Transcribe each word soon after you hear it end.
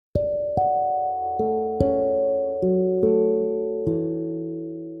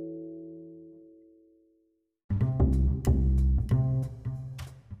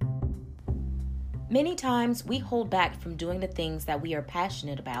Many times we hold back from doing the things that we are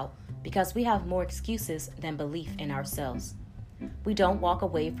passionate about because we have more excuses than belief in ourselves. We don't walk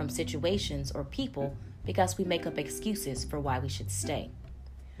away from situations or people because we make up excuses for why we should stay.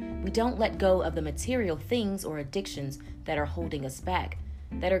 We don't let go of the material things or addictions that are holding us back,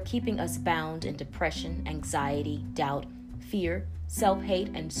 that are keeping us bound in depression, anxiety, doubt, fear, self-hate,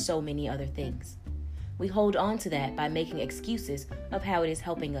 and so many other things. We hold on to that by making excuses of how it is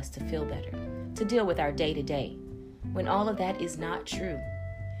helping us to feel better, to deal with our day-to-day, when all of that is not true.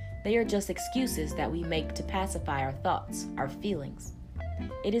 They are just excuses that we make to pacify our thoughts, our feelings.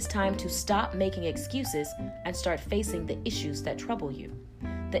 It is time to stop making excuses and start facing the issues that trouble you,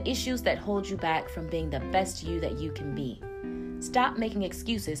 the issues that hold you back from being the best you that you can be. Stop making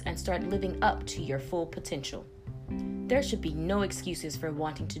excuses and start living up to your full potential. There should be no excuses for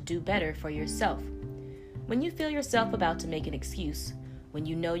wanting to do better for yourself. When you feel yourself about to make an excuse, when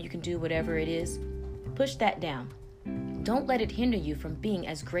you know you can do whatever it is, push that down. Don't let it hinder you from being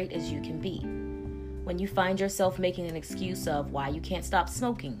as great as you can be. When you find yourself making an excuse of why you can't stop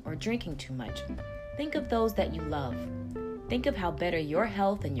smoking or drinking too much, think of those that you love. Think of how better your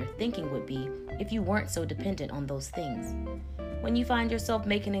health and your thinking would be if you weren't so dependent on those things. When you find yourself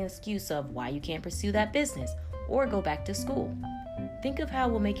making an excuse of why you can't pursue that business or go back to school, think of how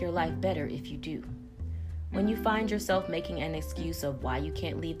it will make your life better if you do. When you find yourself making an excuse of why you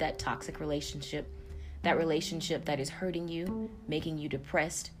can't leave that toxic relationship that is hurting you, making you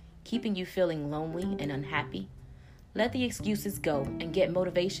depressed, keeping you feeling lonely and unhappy, let the excuses go and get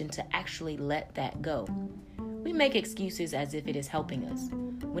motivation to actually let that go. We make excuses as if it is helping us,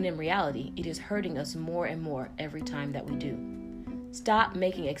 when in reality, it is hurting us more and more every time that we do. Stop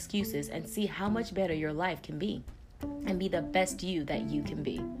making excuses and see how much better your life can be, and be the best you that you can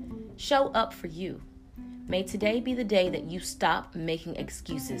be. Show up for you. May today be the day that you stop making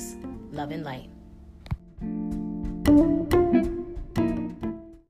excuses. Love and light.